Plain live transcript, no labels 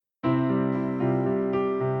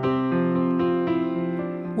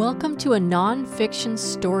Welcome to a nonfiction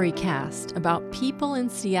storycast about people in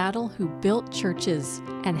Seattle who built churches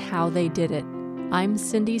and how they did it. I'm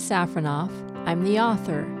Cindy Safranoff, I'm the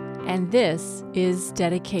author, and this is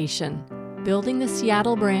Dedication, Building the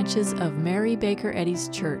Seattle Branches of Mary Baker Eddy's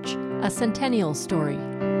Church, a Centennial Story.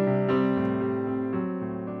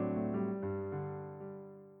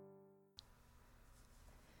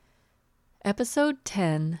 Episode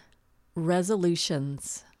 10,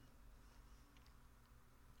 Resolutions.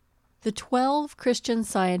 The 12 Christian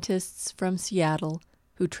Scientists from Seattle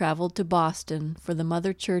who traveled to Boston for the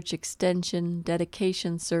Mother Church Extension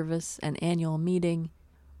dedication service and annual meeting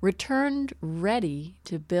returned ready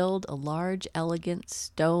to build a large, elegant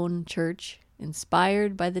stone church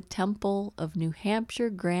inspired by the temple of New Hampshire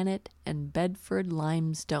granite and Bedford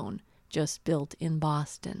limestone just built in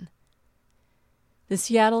Boston. The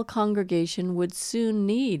Seattle congregation would soon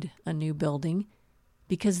need a new building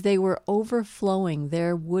because they were overflowing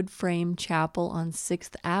their wood frame chapel on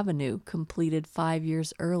 6th Avenue, completed 5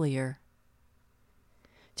 years earlier.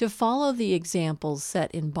 To follow the examples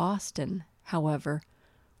set in Boston, however,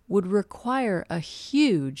 would require a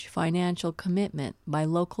huge financial commitment by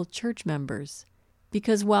local church members,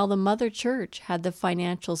 because while the Mother Church had the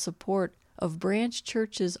financial support of branch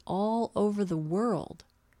churches all over the world,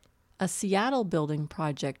 a Seattle building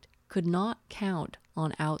project could not count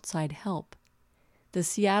on outside help. The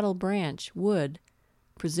Seattle branch would,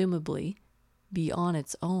 presumably, be on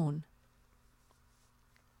its own.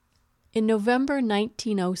 In November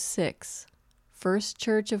 1906, First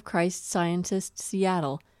Church of Christ Scientists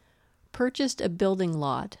Seattle purchased a building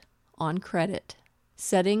lot on credit,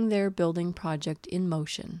 setting their building project in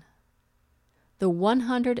motion. The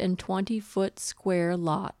 120-foot square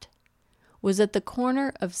lot was at the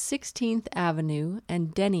corner of 16th Avenue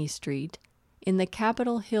and Denny Street in the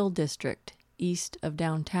Capitol Hill district, east of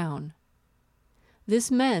downtown.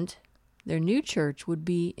 This meant their new church would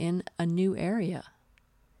be in a new area.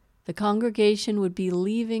 The congregation would be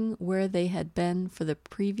leaving where they had been for the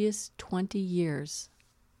previous 20 years.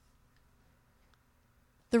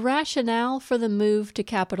 The rationale for the move to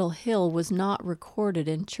Capitol Hill was not recorded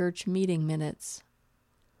in church meeting minutes.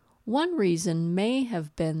 One reason may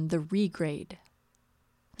have been the regrade.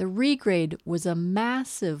 The regrade was a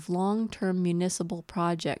massive long-term municipal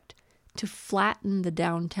project to flatten the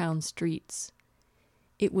downtown streets.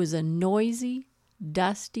 It was a noisy,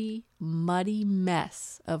 dusty, muddy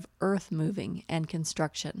mess of earth moving and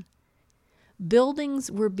construction.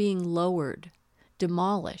 Buildings were being lowered,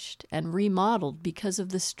 demolished, and remodeled because of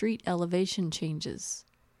the street elevation changes.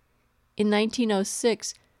 In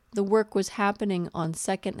 1906, the work was happening on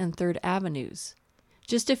 2nd and 3rd Avenues,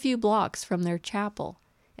 just a few blocks from their chapel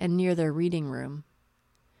and near their reading room.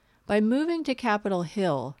 By moving to Capitol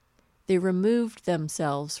Hill, they removed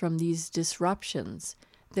themselves from these disruptions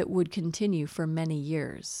that would continue for many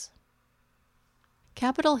years.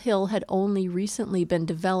 Capitol Hill had only recently been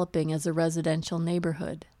developing as a residential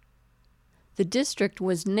neighborhood. The district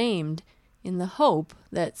was named in the hope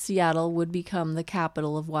that Seattle would become the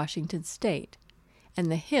capital of Washington State,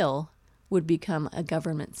 and the Hill would become a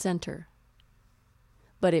government center.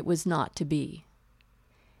 But it was not to be.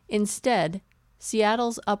 Instead,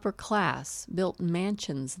 Seattle's upper class built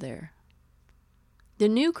mansions there. The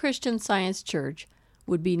new Christian Science Church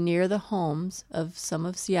would be near the homes of some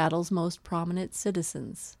of Seattle's most prominent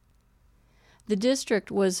citizens. The district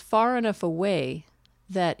was far enough away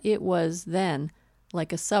that it was then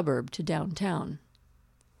like a suburb to downtown.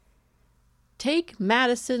 "Take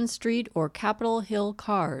Madison Street or Capitol Hill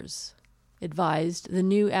cars," advised the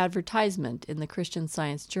new advertisement in the Christian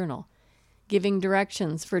Science Journal, giving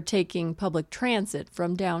directions for taking public transit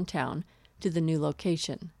from downtown to the new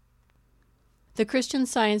location. The Christian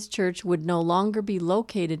Science Church would no longer be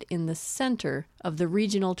located in the center of the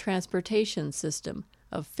regional transportation system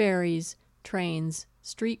of ferries, trains,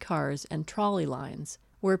 streetcars, and trolley lines,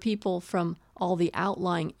 where people from all the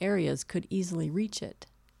outlying areas could easily reach it.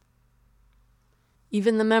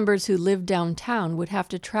 Even the members who lived downtown would have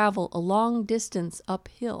to travel a long distance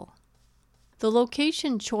uphill. The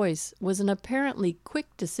location choice was an apparently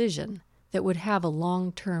quick decision that would have a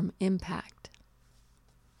long-term impact.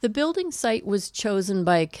 The building site was chosen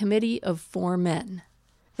by a committee of 4 men.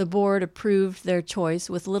 The board approved their choice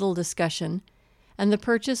with little discussion, and the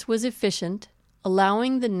purchase was efficient,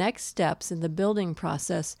 allowing the next steps in the building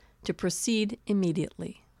process to proceed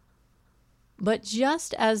immediately. But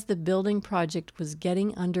just as the building project was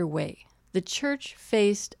getting underway, the church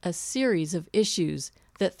faced a series of issues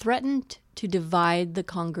that threatened to divide the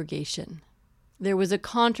congregation. There was a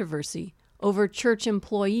controversy over church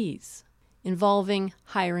employees, involving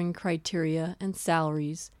hiring criteria and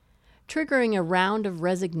salaries, triggering a round of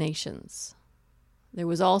resignations. There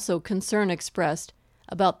was also concern expressed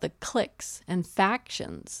about the cliques and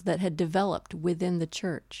factions that had developed within the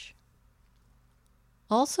church.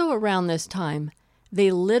 Also around this time,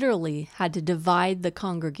 they literally had to divide the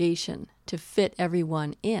congregation to fit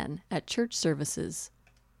everyone in at church services.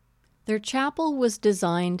 Their chapel was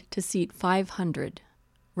designed to seat 500.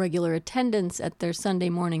 Regular attendance at their Sunday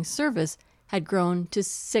morning service had grown to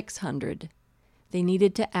 600. They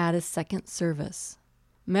needed to add a second service.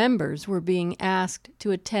 Members were being asked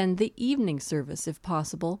to attend the evening service if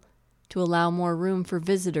possible, to allow more room for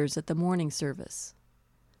visitors at the morning service.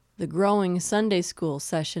 The growing Sunday school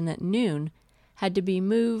session at noon had to be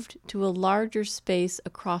moved to a larger space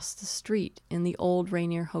across the street in the old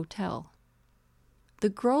Rainier Hotel. The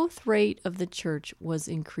growth rate of the church was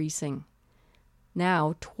increasing.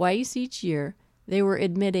 Now, twice each year, they were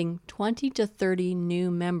admitting 20 to 30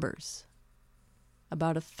 new members.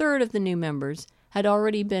 About a third of the new members had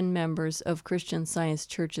already been members of Christian Science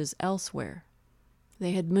churches elsewhere.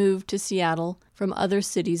 They had moved to Seattle from other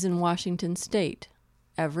cities in Washington state,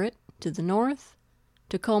 Everett to the north,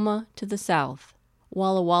 Tacoma to the south,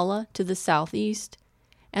 Walla Walla to the southeast,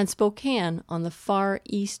 and Spokane on the far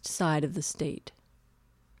east side of the state.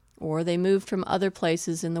 Or they moved from other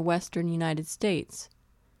places in the western United States,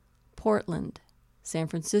 Portland, San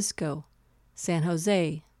Francisco, San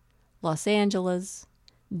Jose, Los Angeles,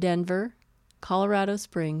 Denver, Colorado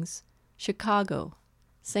Springs, Chicago,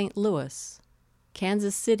 St. Louis,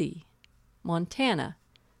 Kansas City, Montana,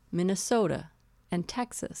 Minnesota, and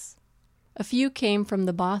Texas. A few came from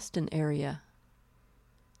the Boston area.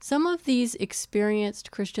 Some of these experienced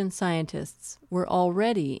Christian Scientists were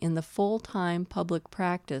already in the full-time public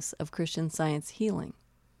practice of Christian Science healing.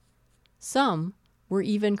 Some were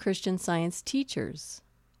even Christian Science teachers.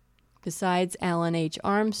 Besides Alan H.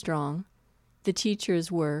 Armstrong, the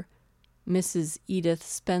teachers were Mrs. Edith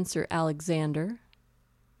Spencer Alexander,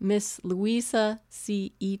 Miss Louisa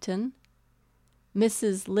C. Eaton,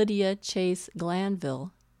 Mrs. Lydia Chase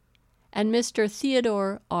Glanville, and Mr.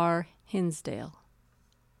 Theodore R. Hinsdale.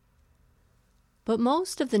 But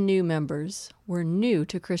most of the new members were new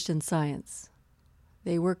to Christian Science.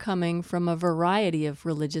 They were coming from a variety of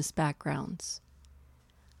religious backgrounds: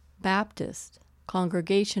 Baptist,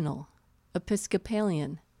 Congregational,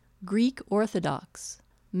 Episcopalian, Greek Orthodox,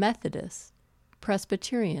 Methodist,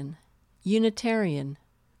 Presbyterian, Unitarian,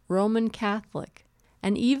 Roman Catholic,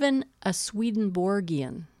 and even a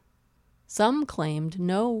Swedenborgian. Some claimed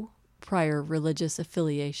no prior religious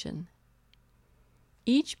affiliation.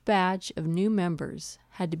 Each batch of new members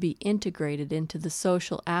had to be integrated into the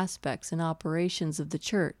social aspects and operations of the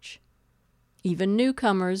church. Even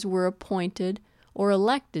newcomers were appointed or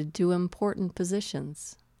elected to important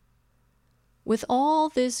positions. With all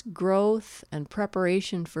this growth and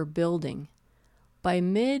preparation for building, by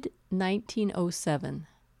mid-1907,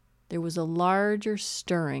 there was a larger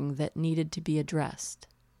stirring that needed to be addressed.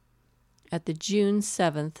 At the June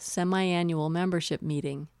 7th semi-annual membership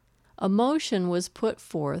meeting, a motion was put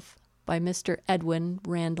forth by Mr. Edwin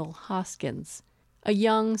Randall Hoskins, a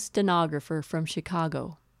young stenographer from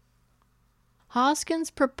Chicago.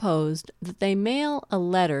 Hoskins proposed that they mail a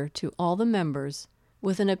letter to all the members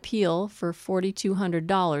with an appeal for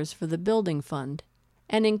 $4,200 for the building fund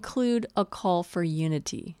and include a call for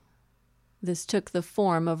unity. This took the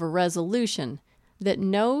form of a resolution that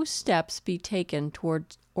no steps be taken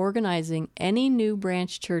toward organizing any new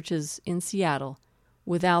branch churches in Seattle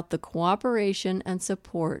without the cooperation and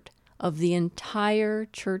support of the entire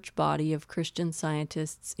church body of Christian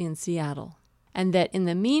Scientists in Seattle, and that in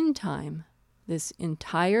the meantime, this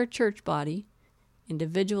entire church body,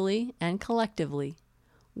 individually and collectively,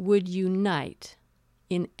 would unite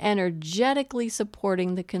in energetically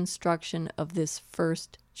supporting the construction of this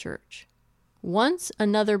first church. Once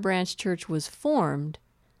another branch church was formed,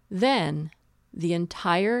 then the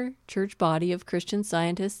entire church body of Christian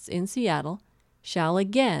Scientists in Seattle shall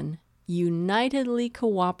again unitedly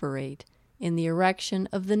cooperate in the erection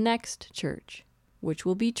of the next church, which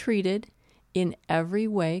will be treated in every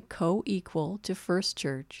way co-equal to First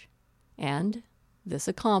Church, and, this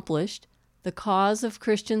accomplished, the cause of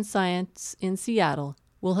Christian Science in Seattle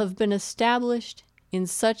will have been established in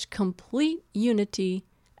such complete unity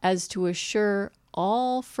as to assure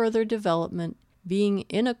all further development being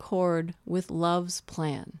in accord with love's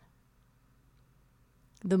plan.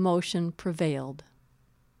 The motion prevailed.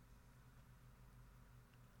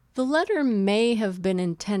 The letter may have been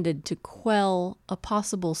intended to quell a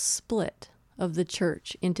possible split of the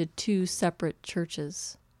church into two separate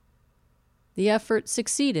churches. The effort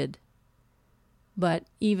succeeded, but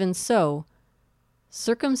even so,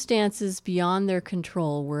 Circumstances beyond their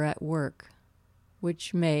control were at work,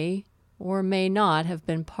 which may or may not have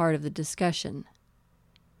been part of the discussion,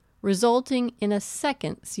 resulting in a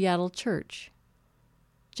second Seattle church.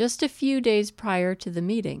 Just a few days prior to the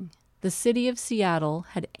meeting, the city of Seattle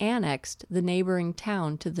had annexed the neighboring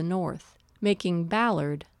town to the north, making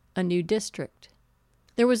Ballard a new district.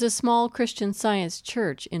 There was a small Christian Science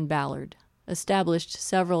church in Ballard, established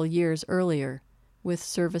several years earlier, with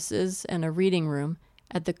services and a reading room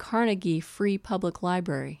at the Carnegie Free Public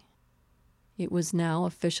Library. It was now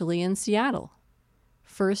officially in Seattle.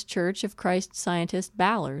 First Church of Christ Scientist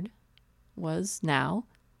Ballard was now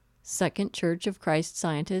Second Church of Christ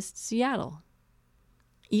Scientist Seattle.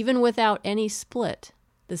 Even without any split,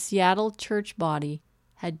 the Seattle church body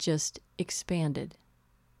had just expanded.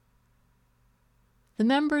 The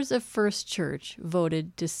members of First Church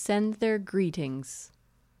voted to send their greetings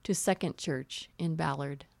to Second Church in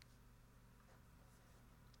Ballard.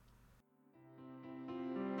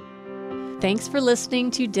 Thanks for listening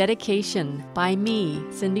to Dedication by me,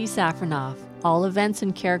 Cindy Safranoff. All events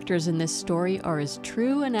and characters in this story are as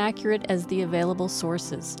true and accurate as the available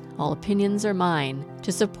sources. All opinions are mine.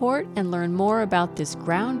 To support and learn more about this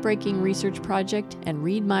groundbreaking research project and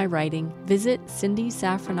read my writing, visit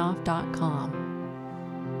cindysafranoff.com.